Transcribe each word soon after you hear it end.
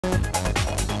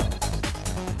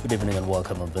Good evening and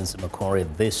welcome. I'm Vincent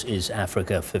Makori. This is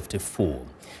Africa 54.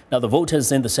 Now, the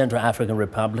voters in the Central African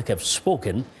Republic have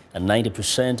spoken and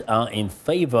 90% are in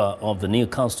favor of the new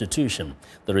constitution.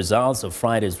 The results of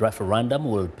Friday's referendum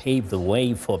will pave the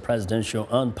way for presidential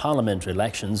and parliamentary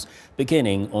elections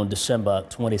beginning on December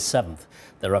 27th.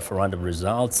 The referendum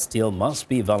results still must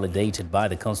be validated by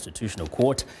the Constitutional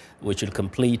Court, which will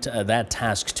complete that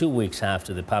task 2 weeks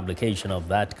after the publication of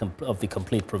the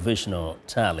complete provisional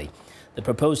tally. The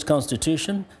proposed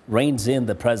constitution reins in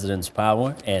the president's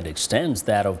power and extends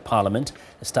that of parliament,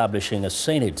 establishing a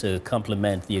Senate to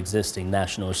complement the existing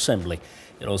National Assembly.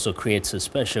 It also creates a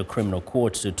special criminal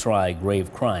court to try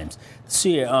grave crimes.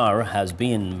 The CAR has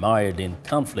been mired in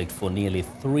conflict for nearly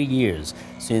 3 years,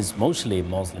 since mostly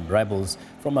Muslim rebels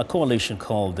from a coalition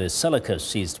called the Seleka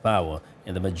seized power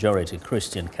in the majority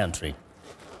Christian country.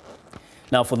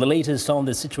 Now, for the latest on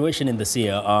the situation in the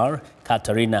CAR,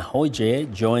 Katarina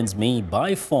Hoije joins me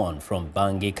by phone from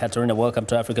Bangui. Katarina, welcome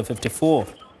to Africa 54.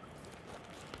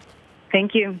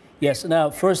 Thank you. Yes.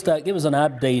 Now, first, give us an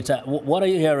update. What are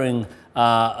you hearing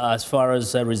as far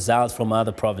as results from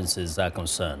other provinces are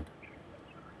concerned?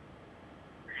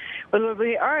 Well, what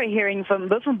we are hearing from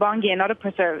both from Bangui and other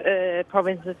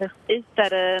provinces is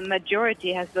that a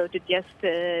majority has voted yes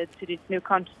to this new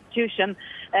constitution.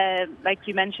 Like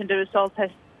you mentioned, the result has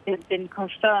been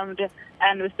confirmed,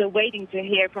 and we're still waiting to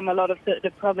hear from a lot of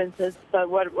the provinces. But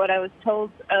what I was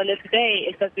told earlier today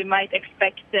is that we might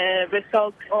expect the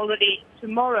results already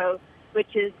tomorrow,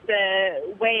 which is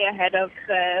way ahead of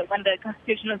when the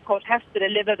Constitutional Court has to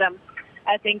deliver them.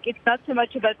 I think it's not so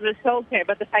much about the result here,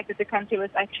 but the fact that the country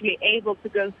was actually able to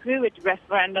go through its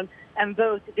referendum and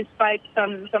vote despite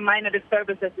some minor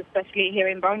disturbances, especially here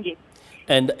in Bangui.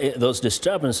 And those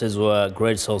disturbances were a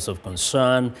great source of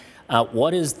concern.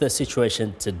 What is the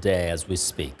situation today as we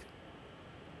speak?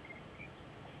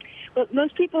 Well,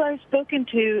 most people I've spoken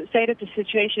to say that the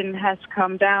situation has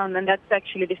calmed down, and that's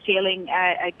actually the feeling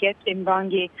I get in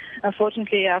Bangui.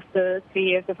 Unfortunately, after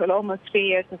almost 3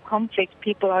 years of conflict,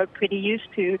 people are pretty used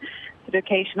to the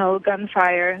occasional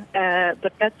gunfire,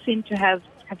 but that seemed to have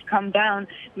calmed down.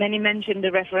 Many mentioned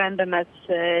the referendum as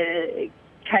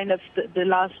kind of the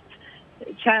last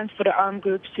chance for the armed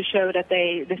groups to show that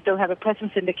they still have a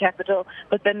presence in the capital,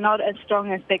 but they're not as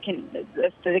strong as they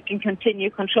can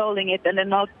continue controlling it, and they're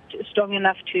not strong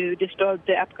enough to disturb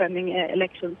the upcoming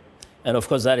elections. And of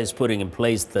course, that is putting in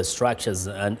place the structures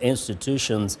and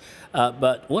institutions.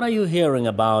 But what are you hearing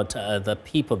about the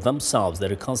people themselves, the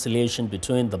reconciliation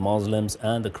between the Muslims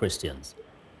and the Christians?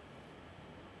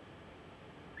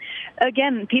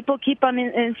 Again, people keep on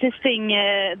insisting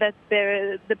that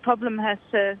the problem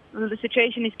the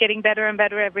situation is getting better and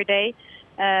better every day.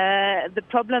 The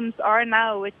problems are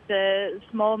now with the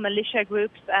small militia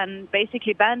groups and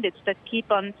basically bandits that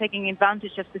keep on taking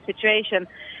advantage of the situation.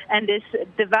 And this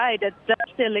divide that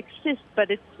does still exist,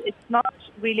 but it's not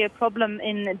really a problem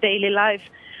in daily life.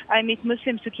 I meet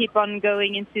Muslims who keep on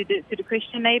going into the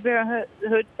Christian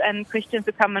neighborhoods and Christians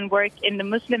who come and work in the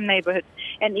Muslim neighborhoods.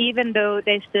 And even though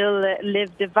they still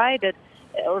live divided,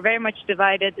 or very much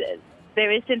divided,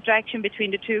 there is interaction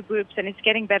between the two groups, and it's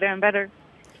getting better and better.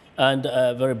 And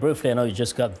very briefly, I know you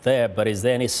just got there, but is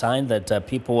there any sign that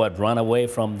people who had run away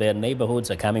from their neighborhoods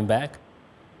are coming back?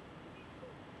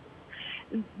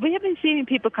 We have been seeing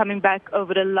people coming back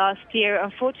over the last year.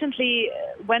 Unfortunately,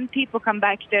 when people come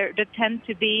back, there tend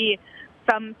to be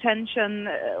some tension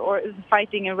or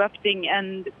fighting erupting,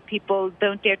 and people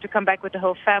don't dare to come back with the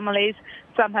whole families.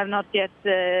 Some have not yet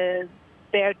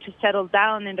dared to settle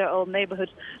down in their old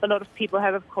neighborhoods. A lot of people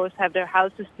have, of course, had their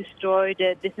houses destroyed.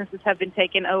 Businesses have been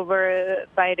taken over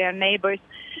by their neighbors.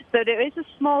 So there is a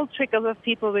small trickle of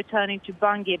people returning to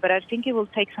Bangui, but I think it will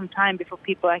take some time before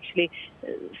people actually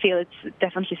feel it's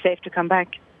definitely safe to come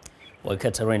back. Well,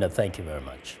 Katarina, thank you very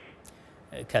much.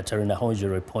 Katarina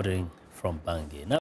Hoije reporting from Bangui.